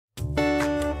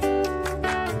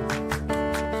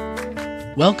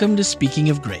Welcome to Speaking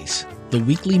of Grace, the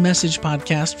weekly message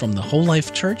podcast from the Whole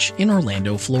Life Church in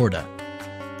Orlando, Florida.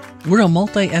 We're a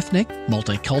multi-ethnic,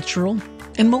 multicultural,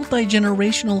 and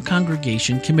multi-generational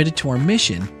congregation committed to our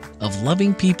mission of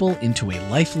loving people into a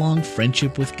lifelong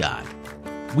friendship with God.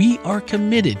 We are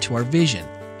committed to our vision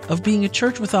of being a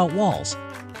church without walls,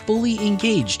 fully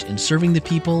engaged in serving the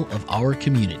people of our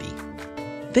community.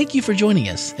 Thank you for joining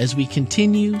us as we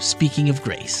continue Speaking of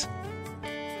Grace.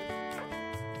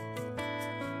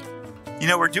 You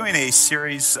know, we're doing a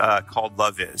series called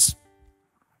Love Is.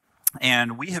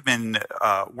 And we have been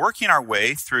working our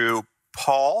way through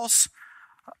Paul's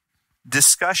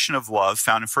discussion of love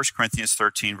found in 1 Corinthians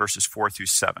 13, verses 4 through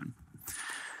 7.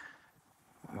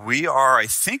 We are, I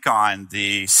think, on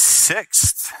the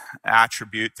sixth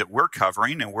attribute that we're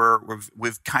covering, and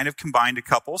we've kind of combined a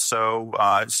couple, so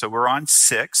we're on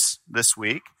 6 this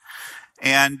week.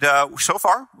 And so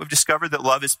far, we've discovered that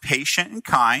love is patient and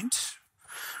kind.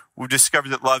 We've discovered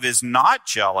that love is not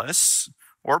jealous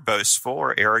or boastful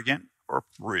or arrogant or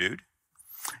rude.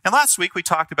 And last week, we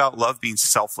talked about love being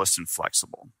selfless and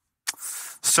flexible.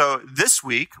 So this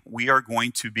week, we are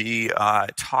going to be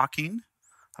talking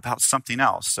about something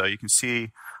else. So you can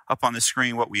see up on the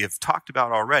screen what we have talked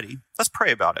about already. Let's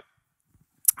pray about it.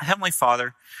 Heavenly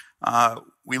Father,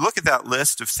 we look at that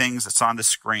list of things that's on the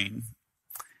screen,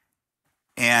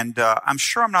 and I'm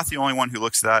sure I'm not the only one who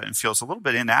looks at that and feels a little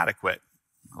bit inadequate.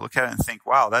 I look at it and think,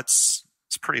 wow, it's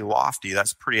pretty lofty.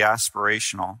 That's pretty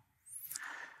aspirational.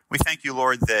 We thank you,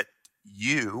 Lord, that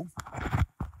you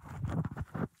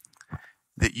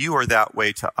are that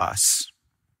way to us,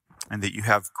 and that you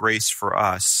have grace for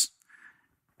us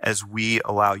as we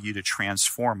allow you to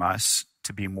transform us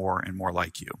to be more and more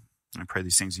like you. And I pray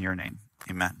these things in your name.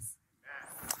 Amen.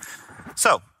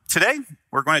 So today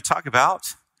we're going to talk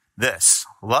about this.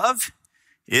 Love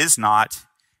is not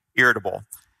irritable.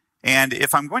 And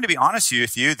if I'm going to be honest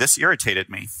with you, this irritated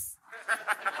me.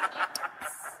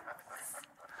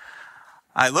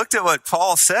 I looked at what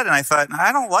Paul said and I thought,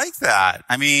 I don't like that.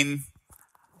 I mean,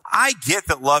 I get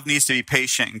that love needs to be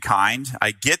patient and kind.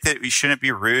 I get that we shouldn't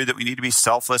be rude, that we need to be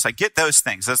selfless. I get those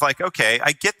things. I was like, okay,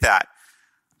 I get that.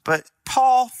 But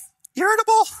Paul,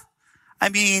 irritable? I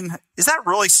mean, is that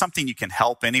really something you can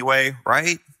help anyway,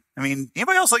 right? I mean,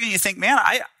 anybody else looking at you think, man,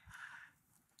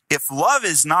 if love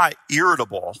is not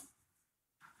irritable,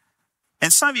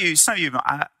 and some of you,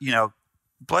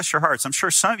 bless your hearts. I'm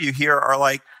sure some of you here are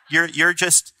like, you're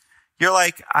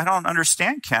like, I don't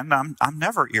understand, Ken. I'm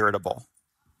never irritable.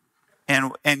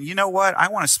 And you know what? I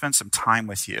want to spend some time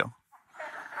with you.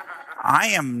 I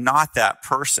am not that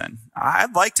person.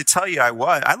 I'd like to tell you I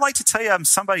was. I'd like to tell you I'm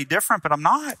somebody different, but I'm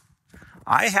not.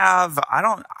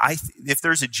 If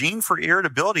there's a gene for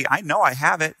irritability, I know I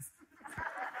have it.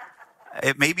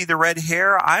 It may be the red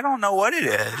hair. I don't know what it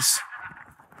is.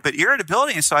 But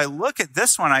irritability, and so I look at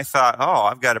this one, I thought, oh,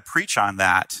 I've got to preach on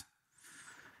that.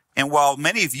 And while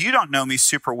many of you don't know me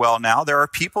super well now, there are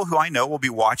people who I know will be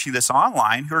watching this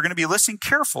online who are going to be listening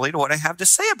carefully to what I have to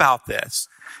say about this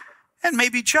and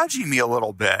maybe judging me a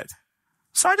little bit.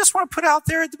 So I just want to put out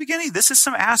there at the beginning, this is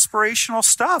some aspirational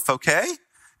stuff, okay?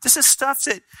 This is stuff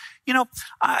that,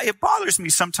 it bothers me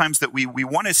sometimes that we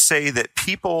want to say that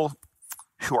people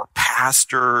who are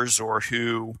pastors or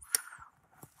who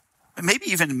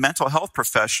maybe even mental health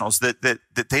professionals, that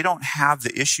they don't have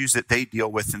the issues that they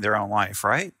deal with in their own life,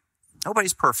 right?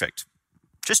 Nobody's perfect,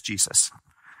 just Jesus.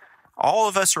 All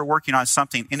of us are working on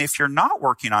something, and if you're not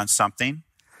working on something,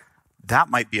 that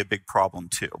might be a big problem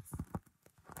too.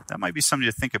 That might be something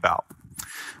to think about.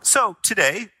 So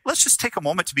today, let's just take a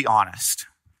moment to be honest.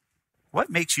 What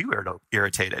makes you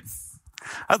irritated?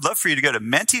 I'd love for you to go to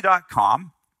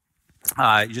menti.com.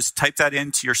 You just type that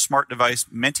into your smart device,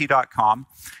 menti.com.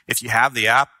 If you have the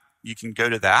app, you can go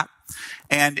to that.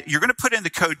 And you're going to put in the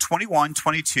code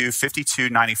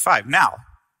 21225295. Now,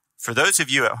 for those of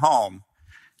you at home,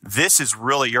 this is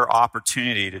really your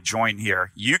opportunity to join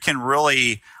here. You can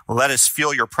really let us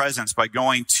feel your presence by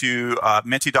going to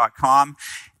menti.com.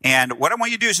 And what I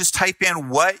want you to do is just type in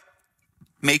what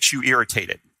makes you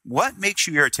irritated. What makes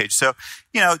you irritated? So,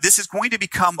 this is going to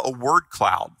become a word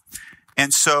cloud.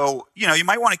 And so, you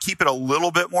might want to keep it a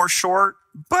little bit more short,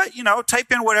 but, type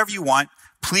in whatever you want.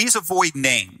 Please avoid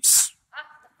names.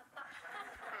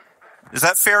 Is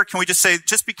that fair? Can we just say,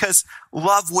 just because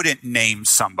love wouldn't name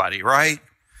somebody, right?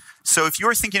 So if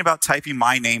you're thinking about typing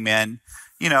my name in,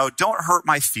 don't hurt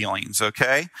my feelings,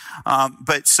 okay?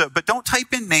 But don't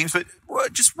type in names, but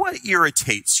just what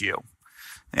irritates you.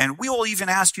 And we will even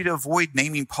ask you to avoid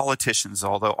naming politicians,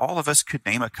 although all of us could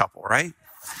name a couple, right?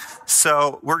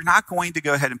 So we're not going to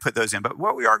go ahead and put those in. But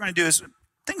what we are going to do is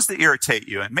things that irritate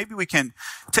you. And maybe we can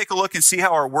take a look and see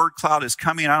how our word cloud is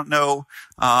coming. I don't know.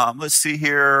 Let's see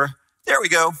here. There we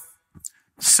go.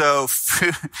 So,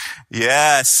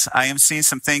 yes, I am seeing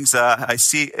some things. I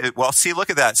see. Well, see, look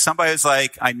at that. Somebody was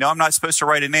like, I know I'm not supposed to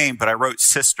write a name, but I wrote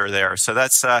sister there. So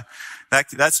that's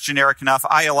generic enough.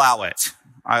 I allow it.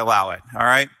 All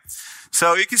right.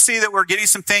 So you can see that we're getting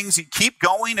some things. You keep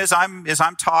going as I'm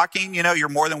talking. You're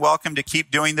more than welcome to keep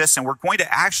doing this. And we're going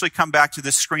to actually come back to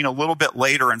this screen a little bit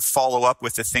later and follow up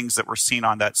with the things that we're seeing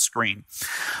on that screen.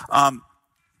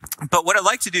 But what I'd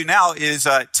like to do now is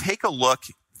take a look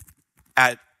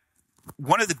at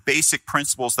one of the basic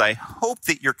principles that I hope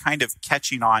that you're kind of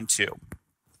catching on to.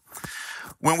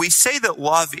 When we say that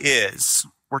love is,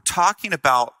 we're talking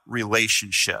about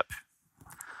relationship.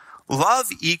 Love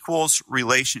equals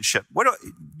relationship.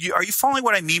 Are you following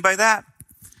what I mean by that?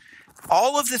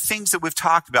 All of the things that we've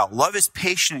talked about, love is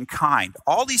patient and kind,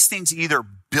 all these things either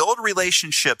build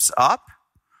relationships up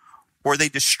or they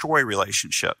destroy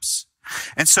relationships.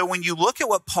 And so when you look at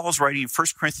what Paul's writing in 1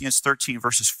 Corinthians 13,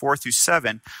 verses 4 through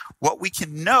 7, what we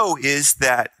can know is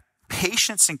that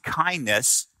patience and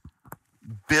kindness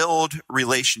build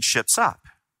relationships up.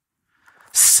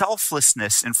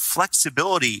 Selflessness and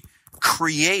flexibility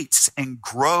creates and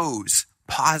grows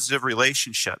positive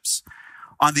relationships.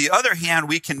 On the other hand,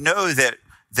 we can know that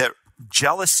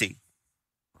jealousy,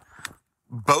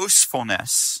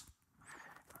 boastfulness,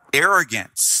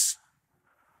 arrogance,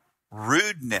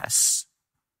 rudeness,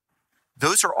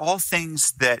 those are all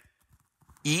things that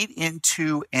eat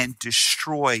into and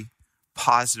destroy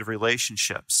positive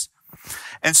relationships.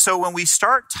 And so when we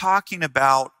start talking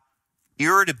about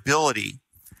irritability,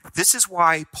 this is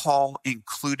why Paul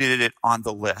included it on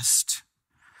the list,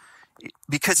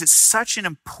 because it's such an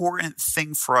important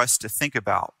thing for us to think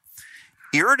about.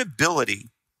 Irritability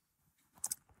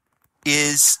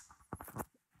is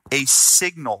a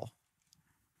signal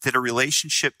that a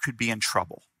relationship could be in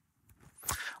trouble.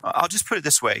 I'll just put it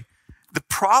this way. The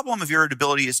problem of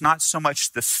irritability is not so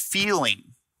much the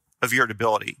feeling of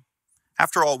irritability.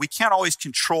 After all, we can't always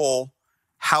control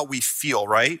how we feel,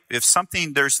 right? If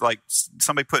there's like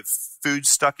somebody put food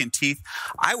stuck in teeth,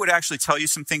 I would actually tell you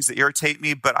some things that irritate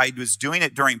me, but I was doing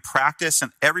it during practice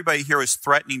and everybody here was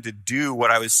threatening to do what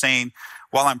I was saying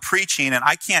while I'm preaching, and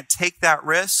I can't take that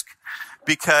risk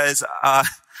because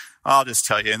I'll just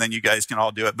tell you and then you guys can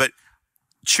all do it. But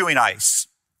chewing ice,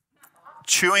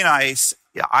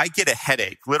 yeah, I get a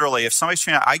headache. Literally, if somebody's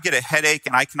chewing, I get a headache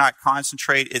and I cannot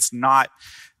concentrate. It's not.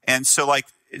 And so like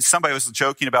somebody was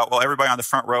joking about, well, everybody on the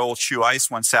front row will chew ice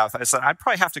one Sabbath. I said, I'd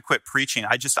probably have to quit preaching.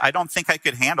 I don't think I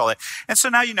could handle it. And so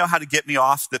now you know how to get me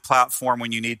off the platform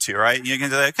when you need to, right? You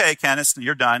can say, okay, Kenneth,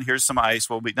 you're done. Here's some ice.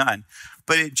 We'll be done.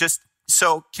 But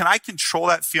so can I control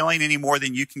that feeling any more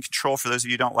than you can control, for those of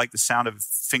you who don't like the sound of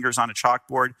fingers on a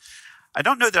chalkboard? I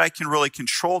don't know that I can really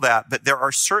control that, but there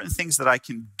are certain things that I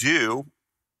can do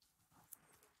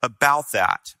about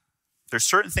that. There's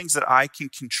certain things that I can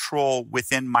control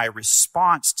within my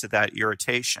response to that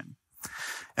irritation.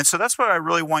 And so that's what I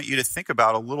really want you to think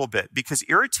about a little bit, because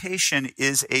irritation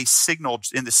is a signal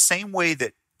in the same way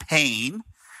that pain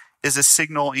is a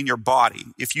signal in your body.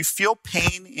 If you feel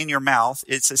pain in your mouth,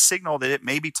 it's a signal that it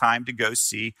may be time to go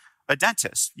see a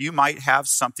dentist. You might have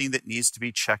something that needs to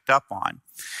be checked up on.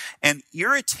 And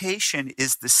irritation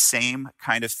is the same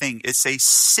kind of thing. It's a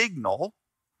signal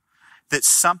that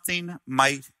something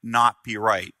might not be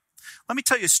right. Let me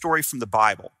tell you a story from the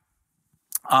Bible.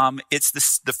 It's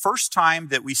the first time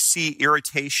that we see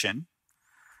irritation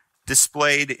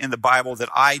displayed in the Bible that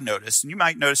I noticed. And you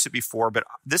might notice it before, but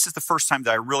this is the first time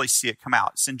that I really see it come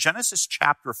out. It's in Genesis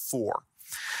chapter 4.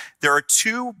 There are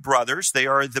two brothers. They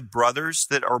are the brothers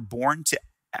that are born to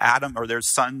Adam, or their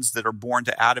sons that are born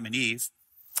to Adam and Eve.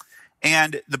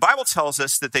 And the Bible tells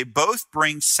us that they both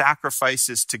bring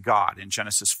sacrifices to God in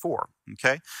Genesis 4,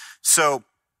 okay? So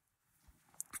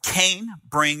Cain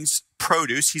brings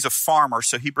produce. He's a farmer,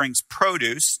 so he brings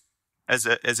produce as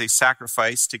a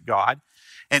sacrifice to God.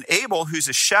 And Abel, who's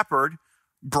a shepherd,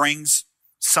 brings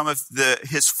some of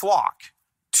his flock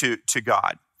to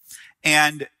God.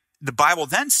 And the Bible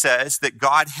then says that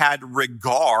God had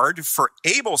regard for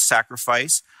Abel's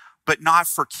sacrifice, but not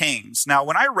for Cain's. Now,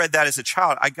 when I read that as a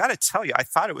child, I got to tell you, I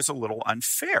thought it was a little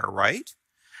unfair, right?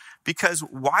 Because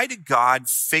why did God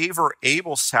favor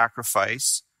Abel's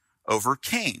sacrifice over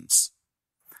Cain's?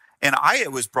 And I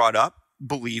was brought up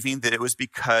believing that it was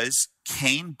because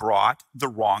Cain brought the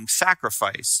wrong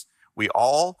sacrifice. We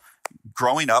all,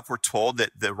 growing up, were told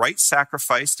that the right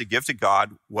sacrifice to give to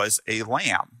God was a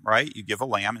lamb, right? You give a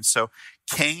lamb. And so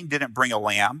Cain didn't bring a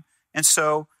lamb. And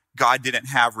so God didn't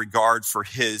have regard for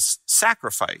his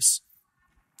sacrifice.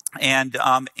 And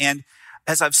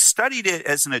as I've studied it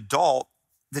as an adult,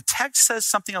 the text says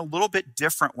something a little bit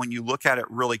different when you look at it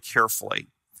really carefully.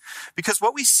 Because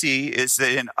what we see is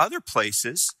that in other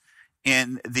places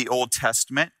in the Old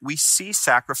Testament, we see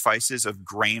sacrifices of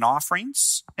grain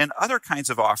offerings and other kinds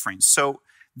of offerings. So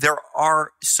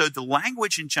the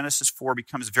language in Genesis 4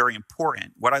 becomes very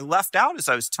important. What I left out as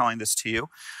I was telling this to you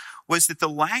was that the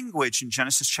language in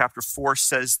Genesis chapter 4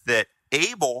 says that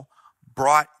Abel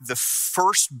brought the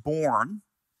firstborn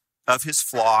of his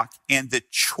flock and the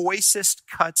choicest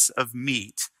cuts of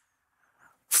meat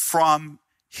from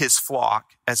his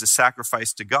flock as a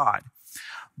sacrifice to God.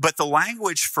 But the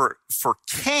language for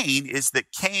Cain is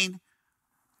that Cain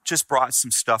just brought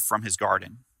some stuff from his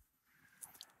garden.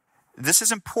 This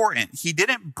is important. He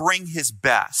didn't bring his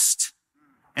best.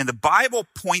 And the Bible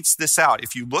points this out.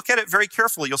 If you look at it very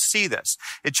carefully, you'll see this.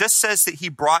 It just says that he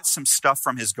brought some stuff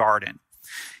from his garden.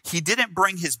 He didn't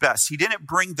bring his best. He didn't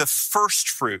bring the first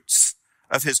fruits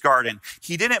of his garden.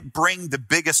 He didn't bring the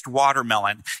biggest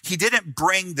watermelon. He didn't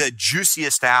bring the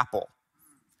juiciest apple.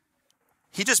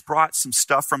 He just brought some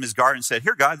stuff from his garden and said,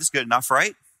 "Here, God, this is good enough,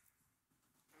 right?"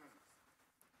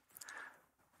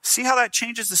 See how that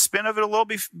changes the spin of it a little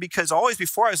bit? Because always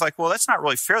before I was like, well, that's not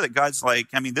really fair that God's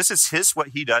like, this is what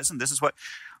he does and this is what,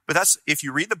 but that's, if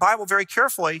you read the Bible very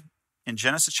carefully in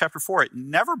Genesis chapter 4, it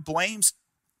never blames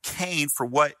Cain for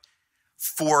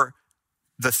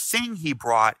the thing he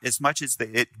brought as much as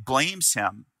it blames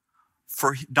him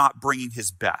for not bringing his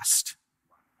best.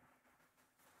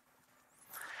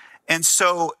 And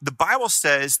so the Bible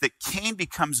says that Cain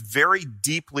becomes very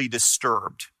deeply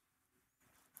disturbed.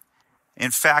 In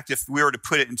fact, if we were to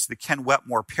put it into the Ken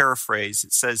Wetmore paraphrase,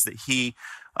 it says that he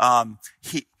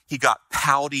got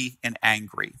pouty and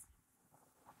angry.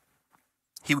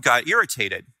 He got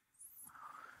irritated.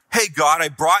 "Hey, God, I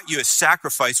brought you a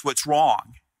sacrifice. What's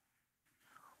wrong?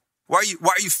 Why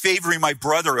are you favoring my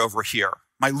brother over here,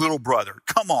 my little brother?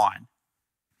 Come on."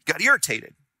 He got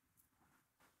irritated.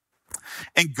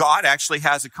 And God actually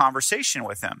has a conversation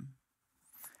with him.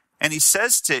 And he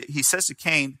says to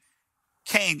Cain,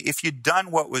 "Cain, if you'd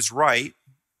done what was right,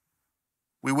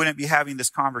 we wouldn't be having this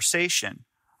conversation.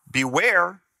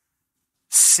 Beware,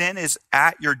 sin is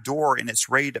at your door and it's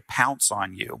ready to pounce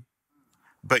on you.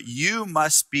 But you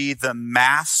must be the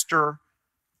master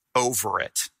over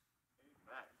it."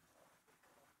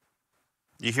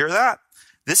 You hear that?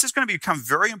 This is going to become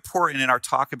very important in our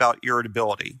talk about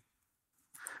irritability.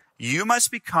 You must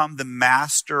become the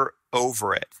master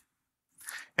over it.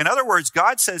 In other words,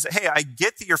 God says, hey, I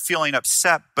get that you're feeling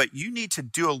upset, but you need to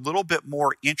do a little bit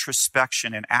more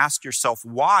introspection and ask yourself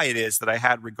why it is that I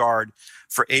had regard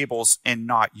for Abel's and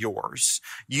not yours.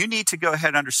 You need to go ahead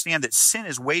and understand that sin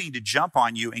is waiting to jump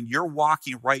on you and you're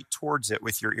walking right towards it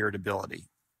with your irritability.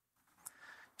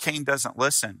 Cain doesn't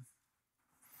listen.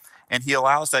 And he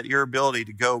allows that irritability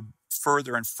to go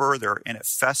further and further, and it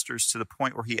festers to the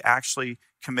point where he actually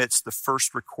commits the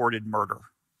first recorded murder.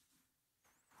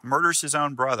 Murders his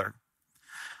own brother.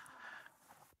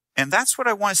 And that's what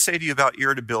I want to say to you about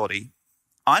irritability.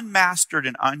 Unmastered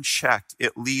and unchecked,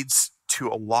 it leads to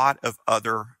a lot of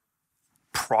other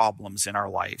problems in our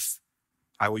life.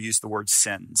 I will use the word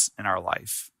sins in our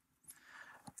life.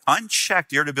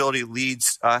 Unchecked irritability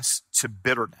leads us to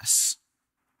bitterness.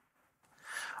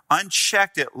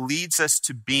 Unchecked, it leads us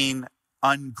to being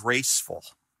ungraceful.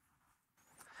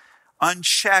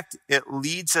 Unchecked, it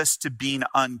leads us to being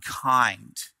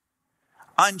unkind.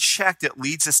 Unchecked, it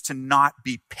leads us to not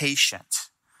be patient.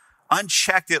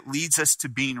 Unchecked, it leads us to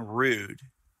being rude.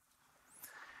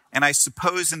 And I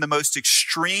suppose in the most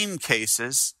extreme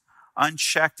cases,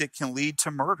 unchecked, it can lead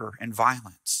to murder and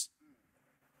violence.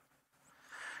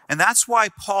 And that's why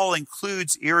Paul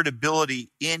includes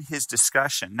irritability in his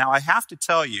discussion. Now, I have to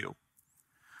tell you,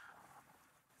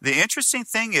 the interesting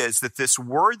thing is that this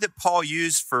word that Paul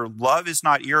used for love is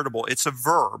not irritable, it's a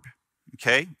verb,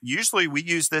 okay? Usually we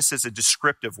use this as a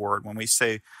descriptive word when we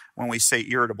say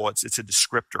irritable, it's a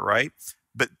descriptor, right?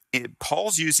 But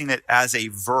Paul's using it as a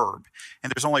verb.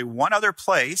 And there's only one other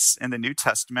place in the New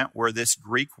Testament where this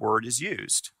Greek word is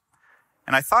used.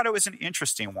 And I thought it was an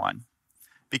interesting one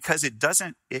because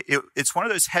it's one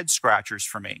of those head scratchers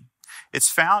for me. It's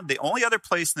found, the only other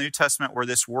place in the New Testament where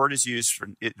this word is used,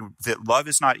 that love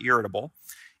is not irritable,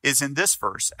 is in this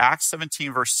verse, Acts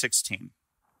 17, verse 16,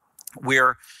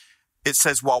 where it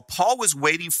says, while Paul was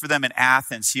waiting for them in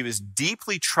Athens, he was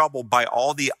deeply troubled by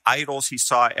all the idols he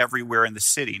saw everywhere in the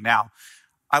city. Now,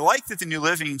 I like that the New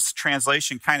Living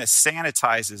Translation kind of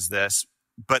sanitizes this,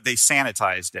 but they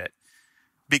sanitized it.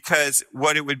 Because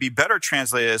what it would be better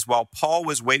translated is, while Paul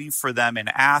was waiting for them in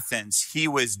Athens, he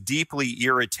was deeply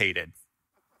irritated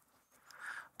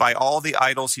by all the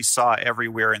idols he saw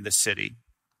everywhere in the city.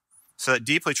 So that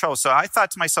deeply troubled. So I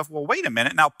thought to myself, well, wait a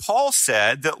minute. Now, Paul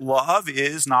said that love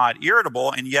is not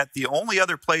irritable, and yet the only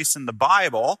other place in the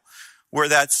Bible where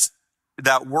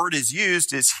that word is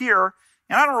used is here,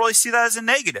 and I don't really see that as a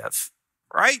negative,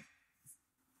 right?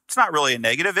 It's not really a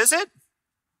negative, is it?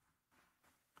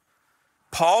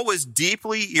 Paul was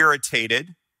deeply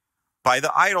irritated by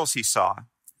the idols he saw.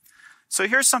 So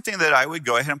here's something that I would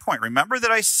go ahead and point. Remember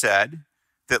that I said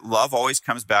that love always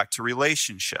comes back to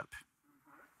relationship.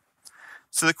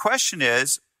 So the question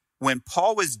is, when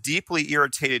Paul was deeply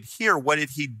irritated here, what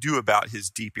did he do about his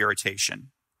deep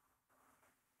irritation?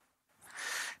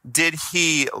 Did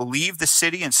he leave the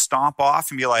city and stomp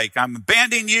off and be like, I'm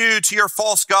abandoning you to your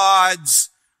false gods.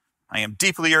 I am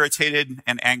deeply irritated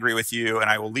and angry with you, and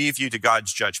I will leave you to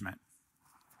God's judgment.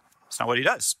 That's not what he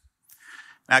does.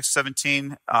 In Acts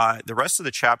 17, the rest of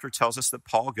the chapter tells us that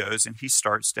Paul goes and he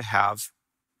starts to have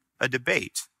a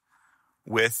debate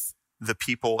with the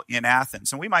people in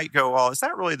Athens. And we might go, well, is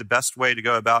that really the best way to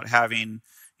go about having,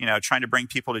 trying to bring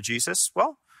people to Jesus?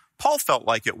 Well, Paul felt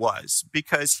like it was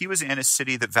because he was in a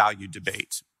city that valued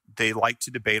debate. They liked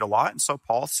to debate a lot. And so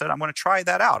Paul said, I'm going to try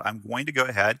that out. I'm going to go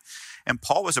ahead. And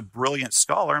Paul was a brilliant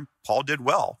scholar, and Paul did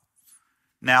well.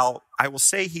 Now, I will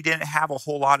say he didn't have a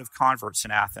whole lot of converts in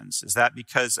Athens. Is that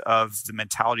because of the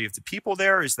mentality of the people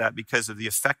there? Is that because of the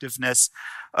effectiveness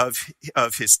of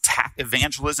his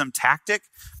evangelism tactic?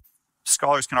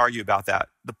 Scholars can argue about that.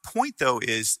 The point, though,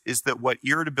 is that what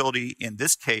irritability in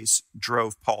this case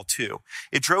drove Paul to.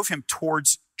 It drove him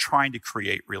towards trying to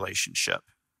create relationship,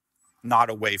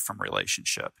 not away from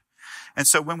relationship. And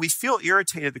so when we feel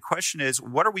irritated, the question is,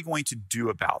 what are we going to do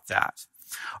about that?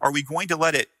 Are we going to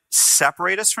let it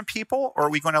separate us from people, or are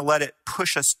we going to let it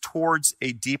push us towards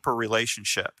a deeper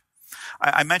relationship?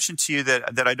 I mentioned to you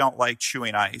that I don't like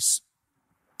chewing ice,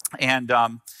 and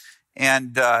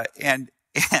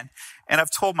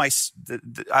I've told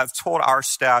our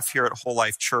staff here at Whole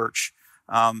Life Church,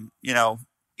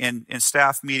 in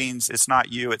staff meetings, it's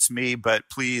not you, it's me, but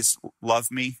please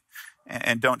love me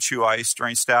and don't chew ice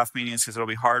during staff meetings because it'll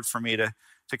be hard for me to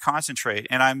concentrate.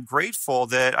 And I'm grateful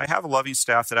that I have a loving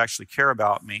staff that actually care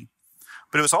about me.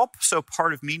 But it was also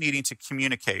part of me needing to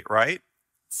communicate, right?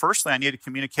 Firstly, I need to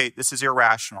communicate this is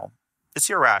irrational. It's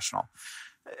irrational.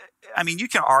 I mean, you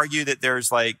can argue that there's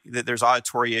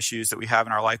auditory issues that we have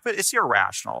in our life, but it's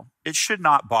irrational. It should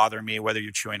not bother me whether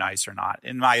you're chewing ice or not.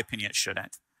 In my opinion, it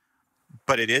shouldn't.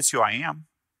 But it is who I am.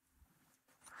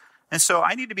 And so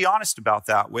I need to be honest about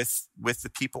that with the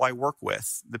people I work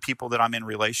with, the people that I'm in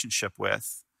relationship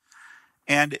with.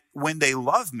 And when they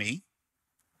love me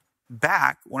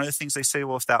back, one of the things they say,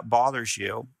 well, if that bothers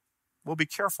you, we'll be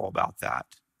careful about that.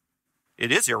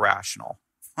 It is irrational.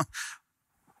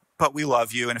 But we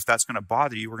love you, and if that's going to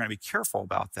bother you, we're going to be careful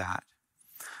about that.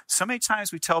 So many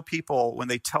times we tell people, when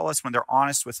they're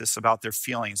honest with us about their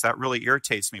feelings, that really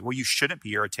irritates me. Well, you shouldn't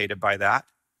be irritated by that.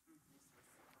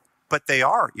 But they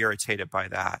are irritated by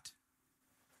that.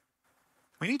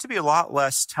 We need to be a lot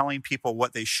less telling people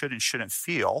what they should and shouldn't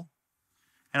feel,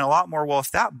 and a lot more, well,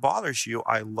 if that bothers you,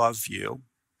 I love you,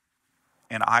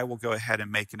 and I will go ahead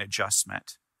and make an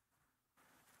adjustment.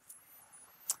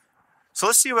 So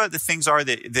let's see what the things are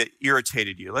that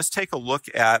irritated you. Let's take a look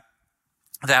at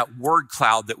that word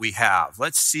cloud that we have.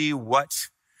 Let's see what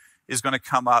is going to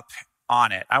come up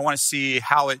on it. I want to see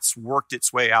how it's worked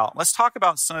its way out. Let's talk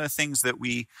about some of the things that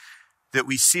we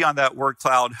see on that word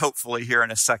cloud, hopefully, here in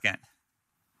a second.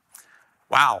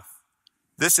 Wow.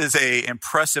 This is an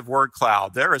impressive word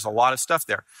cloud. There is a lot of stuff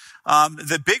there.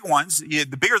 The big ones, the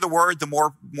bigger the word, the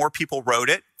more people wrote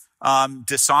it.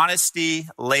 Dishonesty,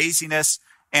 laziness,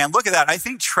 and look at that. I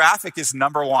think traffic is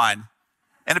number one.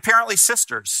 And apparently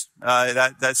sisters,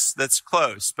 that's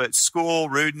close. But school,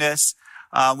 rudeness,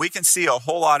 we can see a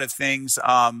whole lot of things.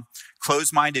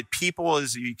 Closed-minded people,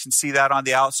 as you can see that on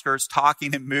the outskirts,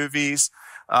 talking in movies,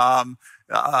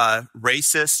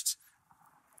 racist.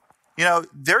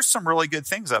 There's some really good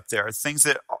things up there, things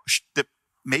that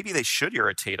maybe they should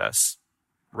irritate us.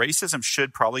 Racism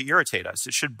should probably irritate us.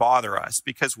 It should bother us.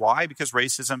 Because why? Because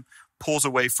racism pulls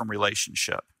away from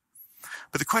relationship.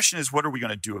 But the question is, what are we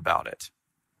going to do about it?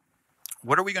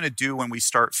 What are we going to do when we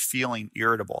start feeling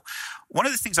irritable? One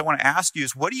of the things I want to ask you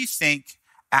is, what do you think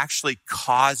actually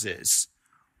causes?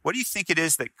 What do you think it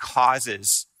is that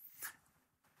causes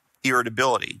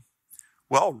irritability?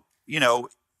 Well,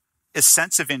 a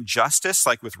sense of injustice,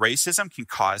 like with racism, can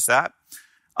cause that.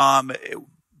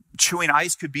 Chewing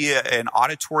ice could be an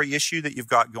auditory issue that you've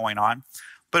got going on.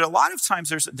 But a lot of times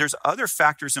there's other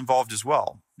factors involved as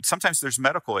well. Sometimes there's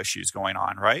medical issues going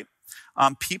on, right?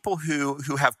 People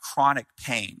who have chronic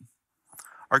pain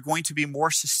are going to be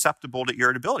more susceptible to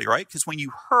irritability, right? Because when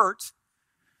you hurt,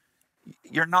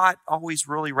 you're not always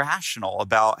really rational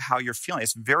about how you're feeling.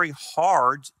 It's very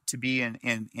hard to be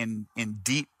in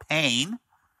deep pain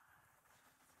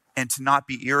and to not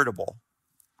be irritable.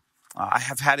 I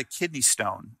have had a kidney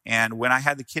stone, and when I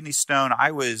had the kidney stone,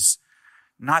 I was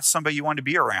not somebody you wanted to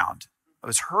be around. I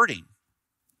was hurting.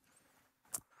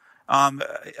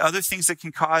 Other things that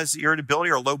can cause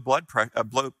irritability are low blood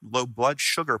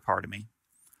sugar,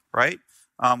 right?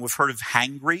 We've heard of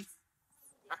hangry,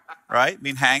 right?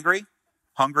 Mean hangry,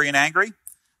 hungry and angry.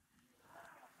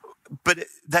 But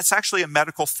that's actually a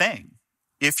medical thing.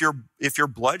 If your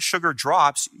blood sugar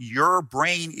drops, your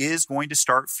brain is going to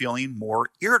start feeling more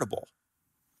irritable.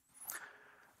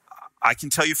 I can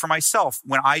tell you for myself,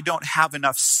 when I don't have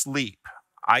enough sleep,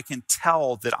 I can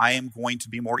tell that I am going to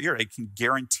be more irritated. I can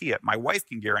guarantee it. My wife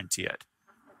can guarantee it.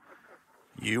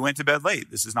 You went to bed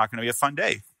late. This is not going to be a fun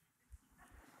day.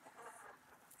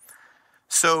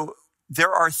 So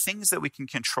there are things that we can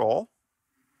control.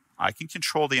 I can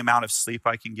control the amount of sleep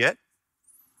I can get.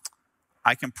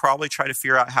 I can probably try to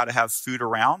figure out how to have food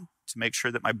around to make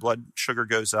sure that my blood sugar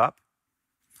goes up.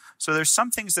 So there's some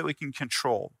things that we can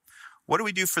control. What do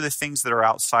we do for the things that are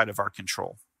outside of our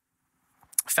control?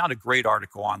 I found a great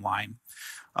article online.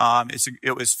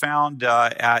 It was found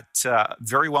at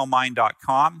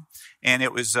verywellmind.com, and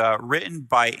it was written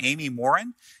by Amy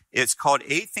Morin. It's called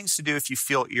 8 Things to Do If You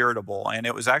Feel Irritable, and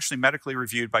it was actually medically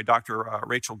reviewed by Dr.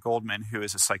 Rachel Goldman, who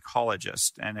is a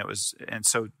psychologist. And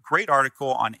so great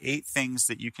article on 8 things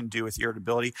that you can do with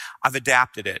irritability. I've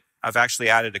adapted it. I've actually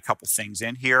added a couple things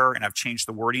in here, and I've changed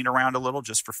the wording around a little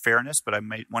just for fairness, but I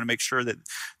want to make sure that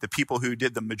the people who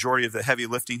did the majority of the heavy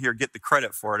lifting here get the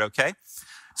credit for it, okay?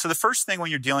 So the first thing when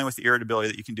you're dealing with irritability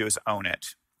that you can do is own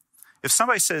it. If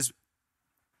somebody says,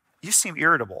 "You seem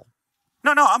irritable,"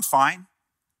 no, I'm fine.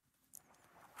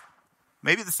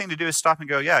 Maybe the thing to do is stop and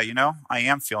go, "Yeah, I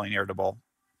am feeling irritable.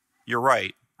 You're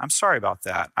right. I'm sorry about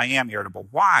that. I am irritable.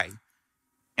 Why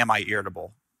am I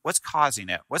irritable? What's causing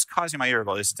it? What's causing my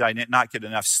irritability? Did I not get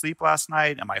enough sleep last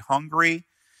night? Am I hungry?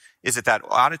 Is it that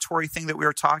auditory thing that we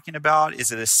were talking about?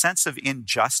 Is it a sense of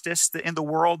injustice in the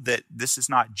world that this is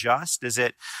not just? Is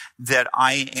it that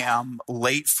I am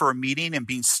late for a meeting and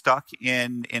being stuck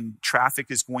in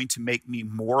traffic is going to make me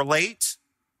more late?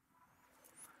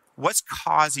 What's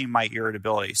causing my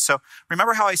irritability?" So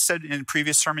remember how I said in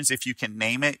previous sermons, if you can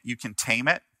name it, you can tame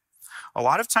it? A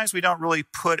lot of times we don't really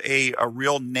put a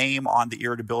real name on the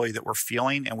irritability that we're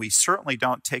feeling, and we certainly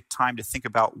don't take time to think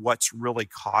about what's really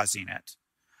causing it.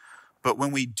 But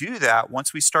when we do that,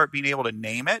 once we start being able to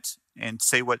name it and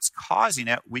say what's causing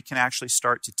it, we can actually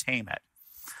start to tame it.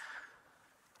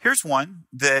 Here's one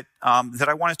that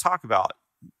I want to talk about.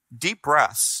 Deep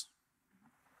breaths.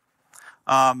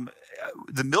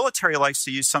 The military likes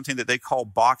to use something that they call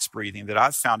box breathing that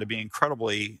I've found to be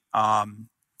incredibly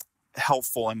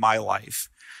helpful in my life.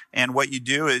 And what you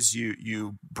do is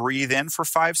you breathe in for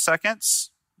 5 seconds.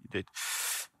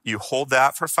 You hold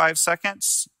that for 5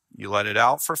 seconds. You let it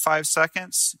out for 5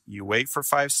 seconds. You wait for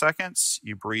 5 seconds.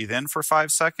 You breathe in for 5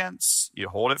 seconds. You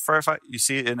hold it for 5. You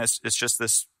see, and it's just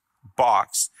this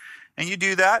box. And you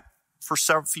do that for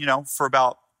for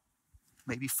about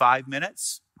maybe 5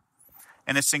 minutes.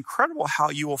 And it's incredible how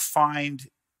you will find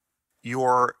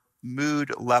your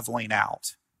mood leveling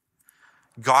out.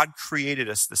 God created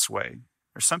us this way.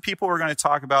 There's some people who are going to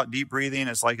talk about deep breathing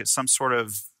as like it's some sort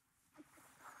of,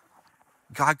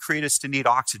 God created us to need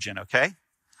oxygen, okay?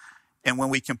 And when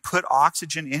we can put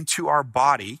oxygen into our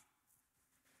body,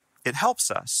 it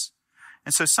helps us.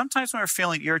 And so sometimes when we're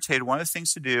feeling irritated, one of the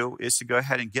things to do is to go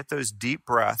ahead and get those deep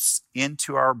breaths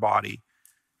into our body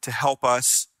to help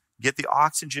us get the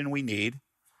oxygen we need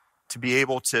to be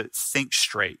able to think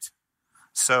straight.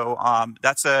 So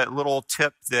that's a little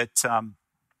tip that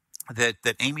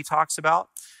Amy talks about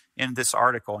in this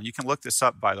article. And you can look this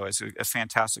up, by the way. It's a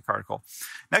fantastic article.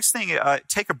 Next thing,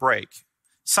 take a break.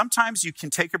 Sometimes you can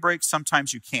take a break,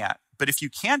 sometimes you can't. But if you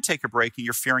can take a break and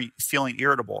you're feeling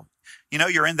irritable,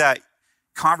 you're in that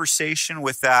conversation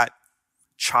with that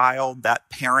child, that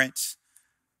parent,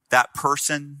 that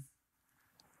person,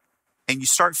 and you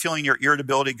start feeling your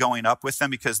irritability going up with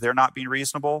them because they're not being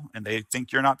reasonable and they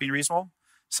think you're not being reasonable,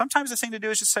 sometimes the thing to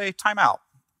do is just say, time out.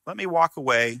 Let me walk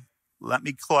away. Let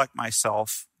me collect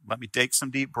myself. Let me take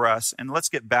some deep breaths, and let's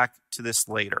get back to this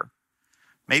later.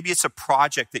 Maybe it's a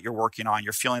project that you're working on.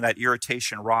 You're feeling that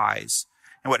irritation rise.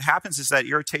 And what happens is that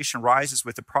irritation rises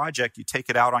with the project. You take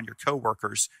it out on your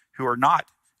coworkers who are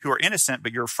innocent,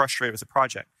 but you're frustrated with the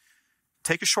project.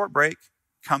 Take a short break,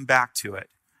 come back to it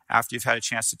after you've had a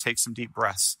chance to take some deep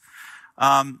breaths.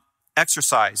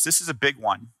 Exercise. This is a big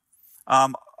one.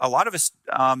 A lot of us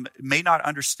may not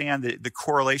understand the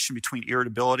correlation between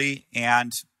irritability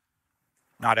and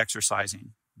not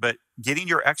exercising. But getting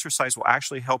your exercise will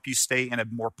actually help you stay in a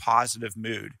more positive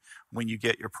mood when you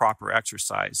get your proper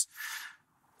exercise.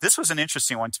 This was an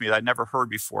interesting one to me that I'd never heard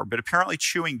before, but apparently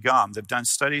chewing gum, they've done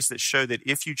studies that show that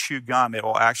if you chew gum, it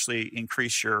will actually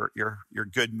increase your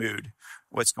good mood,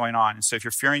 what's going on. And so if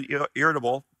you're feeling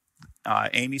irritable,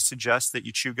 Amy suggests that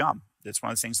you chew gum. That's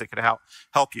one of the things that could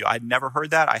help you. I'd never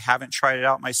heard that. I haven't tried it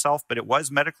out myself, but it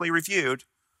was medically reviewed,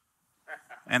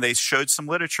 and they showed some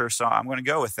literature, so I'm going to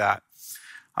go with that.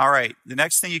 All right, the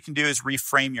next thing you can do is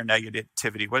reframe your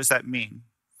negativity. What does that mean?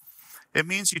 It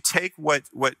means you take what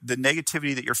the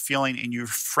negativity that you're feeling and you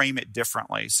frame it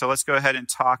differently. So let's go ahead and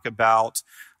talk about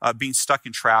being stuck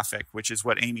in traffic, which is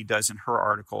what Amy does in her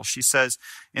article. She says,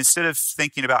 instead of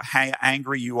thinking about how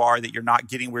angry you are that you're not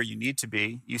getting where you need to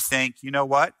be, you think, you know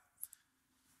what?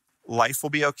 Life will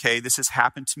be okay. This has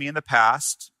happened to me in the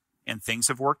past, and things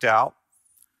have worked out.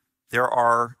 There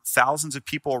are thousands of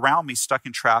people around me stuck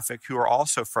in traffic who are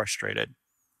also frustrated.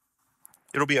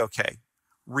 It'll be okay.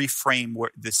 Reframe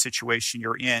the situation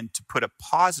you're in to put a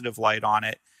positive light on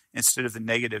it instead of the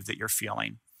negative that you're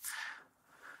feeling.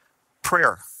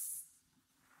 Prayer.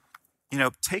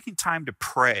 Taking time to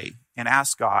pray and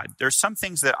ask God. There's some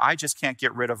things that I just can't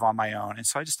get rid of on my own, and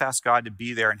so I just ask God to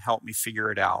be there and help me figure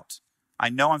it out. I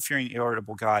know I'm feeling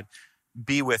irritable, God.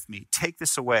 Be with me. Take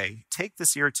this away. Take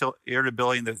this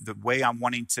irritability and the way I'm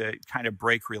wanting to kind of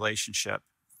break relationship.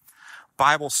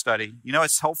 Bible study.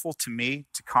 It's helpful to me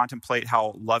to contemplate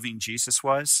how loving Jesus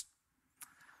was,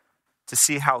 to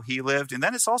see how he lived. And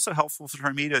then it's also helpful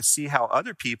for me to see how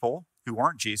other people who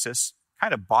weren't Jesus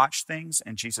kind of botched things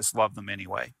and Jesus loved them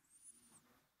anyway.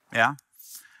 Yeah?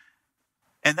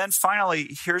 And then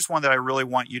finally, here's one that I really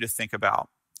want you to think about.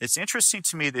 It's interesting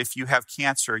to me that if you have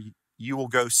cancer, you will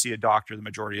go see a doctor the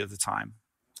majority of the time.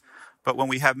 But when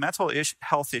we have mental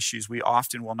health issues, we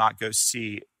often will not go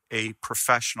see a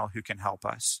professional who can help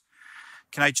us.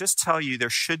 Can I just tell you, there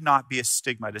should not be a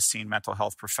stigma to seeing mental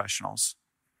health professionals.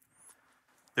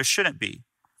 There shouldn't be.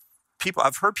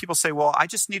 I've heard people say, well, I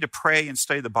just need to pray and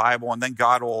study the Bible and then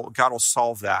God will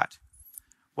solve that.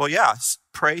 Well, yes,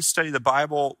 pray, study the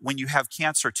Bible when you have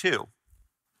cancer too.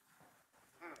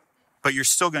 But you're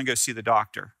still going to go see the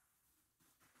doctor.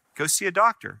 Go see a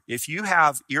doctor. If you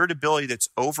have irritability that's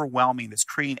overwhelming, that's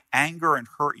creating anger and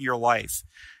hurt in your life,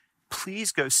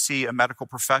 please go see a medical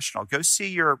professional. Go see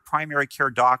your primary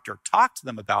care doctor. Talk to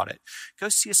them about it. Go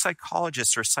see a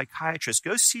psychologist or a psychiatrist.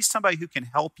 Go see somebody who can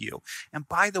help you. And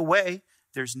by the way,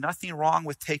 there's nothing wrong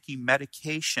with taking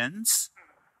medications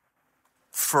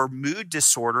for mood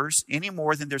disorders any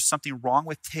more than there's something wrong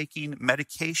with taking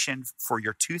medication for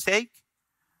your toothache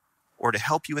or to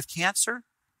help you with cancer.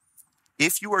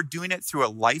 If you are doing it through a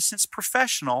licensed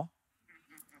professional,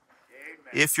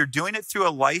 if you're doing it through a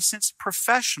licensed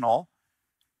professional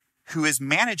who is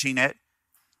managing it,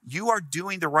 you are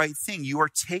doing the right thing. You are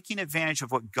taking advantage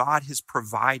of what God has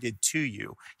provided to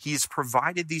you. He has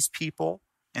provided these people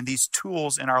and these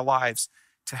tools in our lives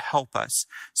to help us.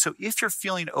 So if you're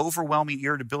feeling overwhelming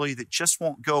irritability that just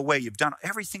won't go away, you've done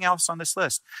everything else on this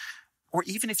list, or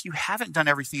even if you haven't done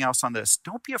everything else on this,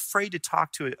 don't be afraid to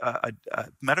talk to a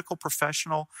medical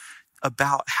professional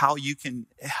about how you can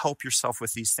help yourself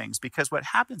with these things. Because what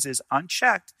happens is,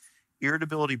 unchecked,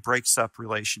 irritability breaks up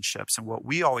relationships. And what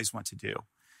we always want to do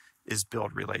is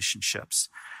build relationships.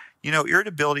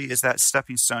 Irritability is that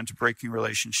stepping stone to breaking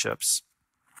relationships.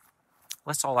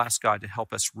 Let's all ask God to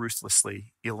help us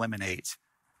ruthlessly eliminate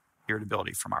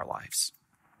irritability from our lives.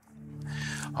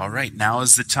 All right, now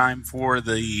is the time for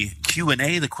the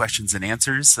Q&A, the questions and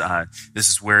answers. This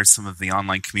is where some of the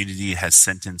online community has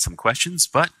sent in some questions,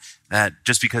 but that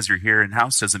just because you're here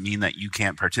in-house doesn't mean that you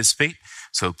can't participate.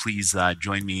 So please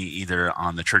join me either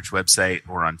on the church website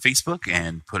or on Facebook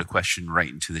and put a question right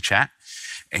into the chat.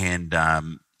 And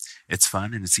it's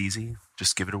fun and it's easy.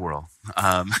 Just give it a whirl.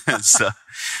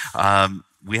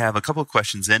 We have a couple of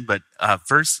questions in, but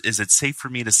first, is it safe for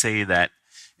me to say that,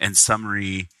 in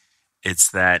summary, it's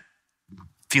that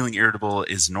feeling irritable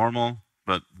is normal,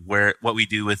 but what we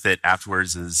do with it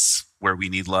afterwards is where we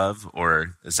need love?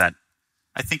 Or is that?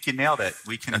 I think you nailed it.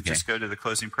 We can just go to the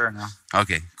closing prayer now.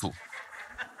 Okay, cool.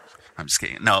 I'm just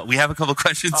kidding. No, we have a couple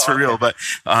questions for real, but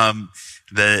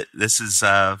this is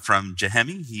from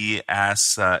Jahemi. He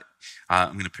asks,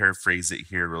 I'm going to paraphrase it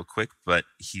here real quick, but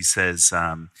he says,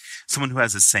 someone who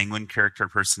has a sanguine character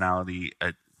personality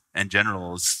in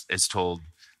general is told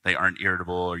they aren't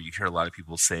irritable, or you hear a lot of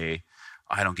people say,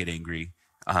 I don't get angry.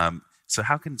 So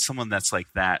how can someone that's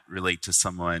like that relate to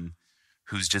someone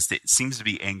who's it seems to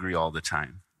be angry all the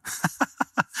time?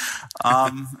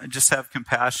 Just have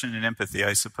compassion and empathy,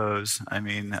 I suppose. I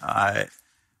mean,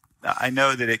 I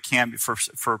know that it can be,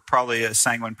 for probably a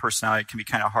sanguine personality, it can be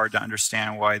kind of hard to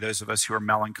understand why those of us who are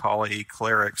melancholy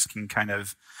clerics can kind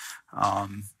of...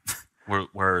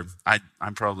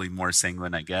 I'm probably more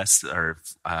sanguine, I guess, or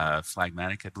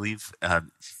phlegmatic, I believe.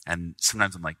 And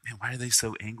sometimes I'm like, man, why are they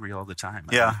so angry all the time?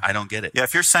 I don't get it. Yeah,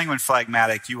 if you're sanguine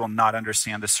phlegmatic, you will not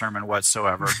understand the sermon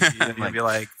whatsoever. You'll be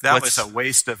like, that was a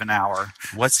waste of an hour.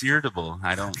 What's irritable?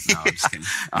 I don't know. I'm just kidding.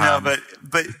 No,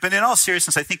 but in all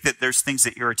seriousness, I think that there's things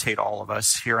that irritate all of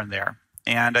us here and there.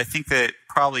 And I think that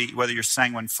probably whether you're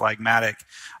sanguine, phlegmatic,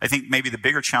 I think maybe the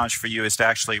bigger challenge for you is to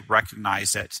actually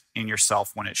recognize it in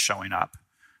yourself when it's showing up.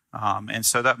 And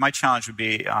so that my challenge would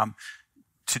be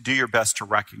to do your best to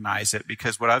recognize it,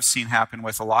 because what I've seen happen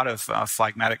with a lot of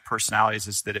phlegmatic personalities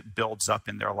is that it builds up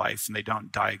in their life and they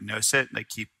don't diagnose it. They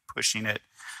keep pushing it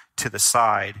to the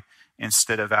side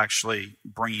instead of actually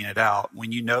bringing it out.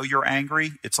 When you know you're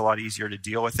angry, it's a lot easier to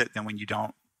deal with it than when you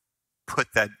don't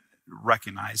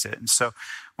recognize it. And so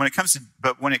when it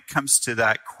comes to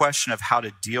that question of how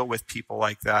to deal with people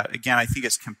like that, again, I think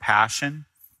it's compassion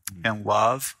and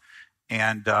love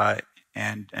and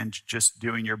just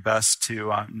doing your best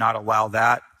to not allow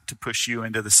that to push you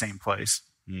into the same place.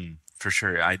 For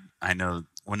sure. I know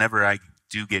whenever I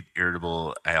do get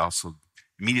irritable, I also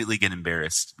immediately get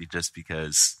embarrassed just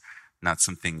because not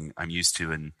something I'm used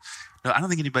to. And no, I don't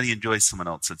think anybody enjoys someone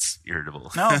else that's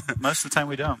irritable. No, most of the time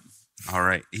we don't. All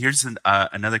right. Here's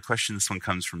another question. This one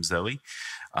comes from Zoe.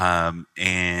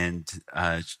 And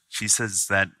she says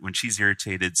that when she's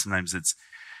irritated, sometimes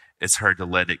it's hard to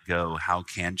let it go. How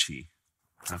can she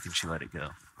let it go?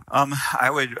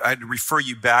 I'd refer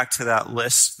you back to that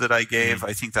list that I gave.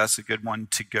 I think that's a good one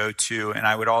to go to. And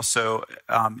I would also,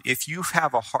 if you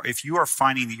are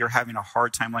finding that you're having a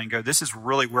hard time letting go, this is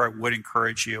really where I would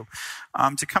encourage you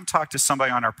to come talk to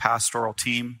somebody on our pastoral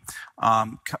team.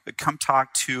 Come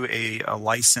talk to a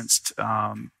licensed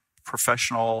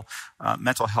professional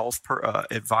mental health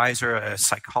advisor, a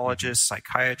psychologist,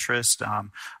 psychiatrist,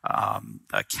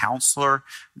 a counselor.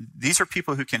 These are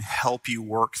people who can help you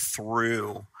work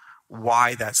through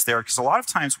why that's there. Because a lot of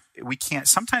times we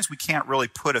can't really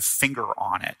put a finger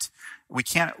on it.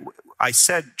 I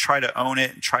said try to own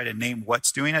it and try to name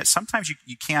what's doing it. Sometimes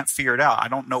you can't figure it out. I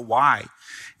don't know why.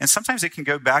 And sometimes it can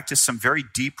go back to some very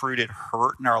deep-rooted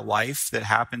hurt in our life that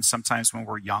happens sometimes when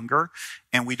we're younger,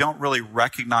 and we don't really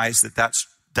recognize that that's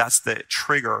the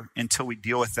trigger. Until we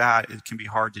deal with that, it can be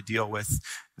hard to deal with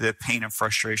the pain and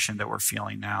frustration that we're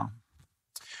feeling now.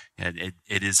 Yeah,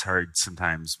 it is hard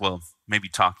sometimes. Well, maybe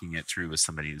talking it through with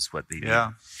somebody is what they do.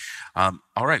 Yeah.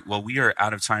 All right. Well, we are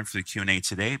out of time for the Q&A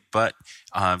today, but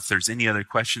if there's any other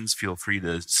questions, feel free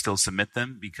to still submit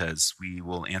them, because we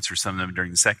will answer some of them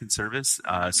during the second service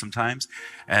sometimes,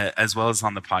 as well as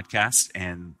on the podcast.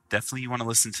 And definitely you want to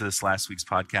listen to this last week's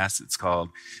podcast. It's called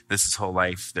This is Whole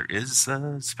Life. There is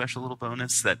a special little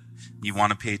bonus that you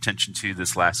want to pay attention to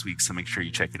this last week, so make sure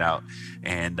you check it out.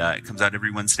 And it comes out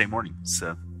every Wednesday morning.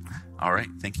 So, all right.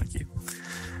 Thank you.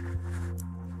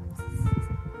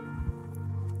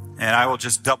 And I will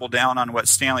just double down on what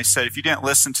Stanley said. If you didn't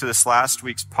listen to this last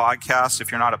week's podcast, if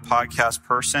you're not a podcast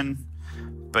person,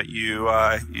 but you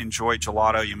enjoy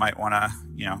gelato, you might want to,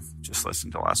 just listen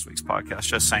to last week's podcast.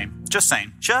 Just saying.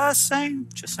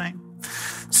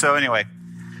 So anyway,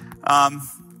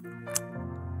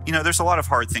 there's a lot of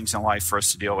hard things in life for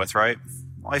us to deal with, right?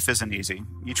 Life isn't easy.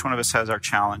 Each one of us has our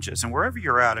challenges. And wherever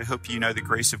you're at, I hope you know the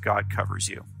grace of God covers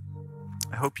you.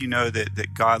 I hope you know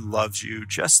that God loves you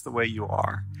just the way you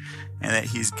are, and that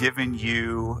he's given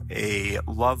you a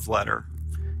love letter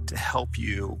to help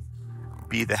you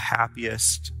be the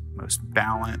happiest, most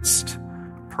balanced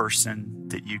person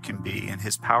that you can be. And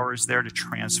his power is there to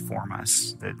transform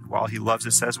us. That while he loves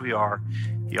us as we are,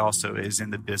 he also is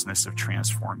in the business of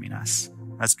transforming us.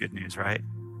 That's good news, right?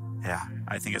 Yeah,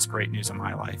 I think it's great news in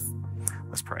my life.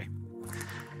 Let's pray.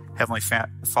 Heavenly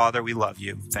Father, we love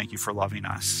you. Thank you for loving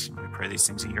us. We pray these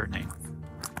things in your name.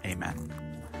 Amen.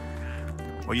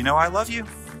 Well, I love you.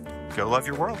 Go love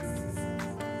your world.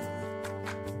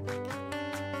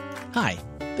 Hi,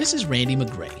 this is Randy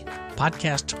McGray,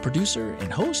 podcast producer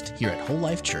and host here at Whole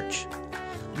Life Church.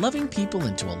 Loving people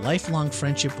into a lifelong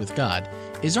friendship with God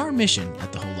is our mission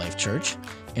at the Whole Life Church,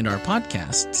 and our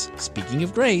podcasts, Speaking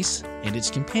of Grace and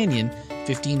its companion,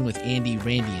 15 with Andy,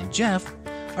 Randy, and Jeff,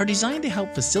 are designed to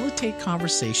help facilitate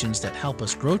conversations that help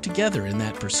us grow together in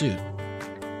that pursuit.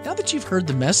 Now that you've heard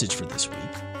the message for this week,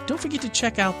 don't forget to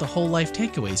check out the Whole Life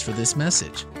takeaways for this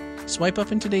message. Swipe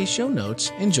up in today's show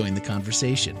notes and join the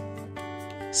conversation.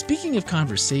 Speaking of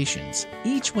conversations,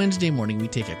 each Wednesday morning we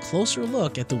take a closer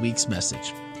look at the week's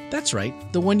message. That's right,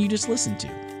 the one you just listened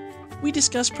to. We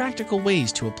discuss practical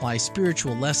ways to apply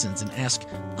spiritual lessons and ask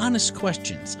honest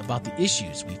questions about the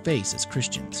issues we face as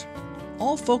Christians,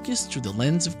 all focused through the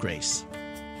lens of grace.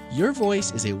 Your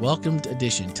voice is a welcomed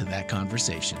addition to that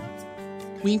conversation.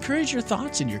 We encourage your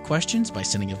thoughts and your questions by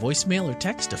sending a voicemail or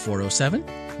text to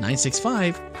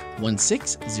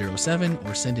 407-965-1607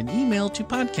 or send an email to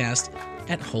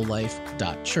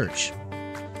podcast@wholelife.church.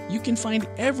 You can find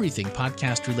everything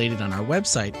podcast related on our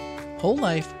website,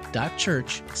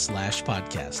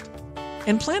 wholelife.church/podcast.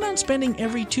 And plan on spending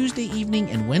every Tuesday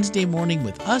evening and Wednesday morning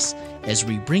with us as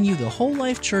we bring you the Whole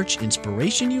Life Church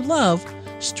inspiration you love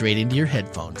straight into your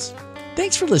headphones.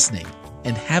 Thanks for listening,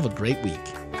 and have a great week.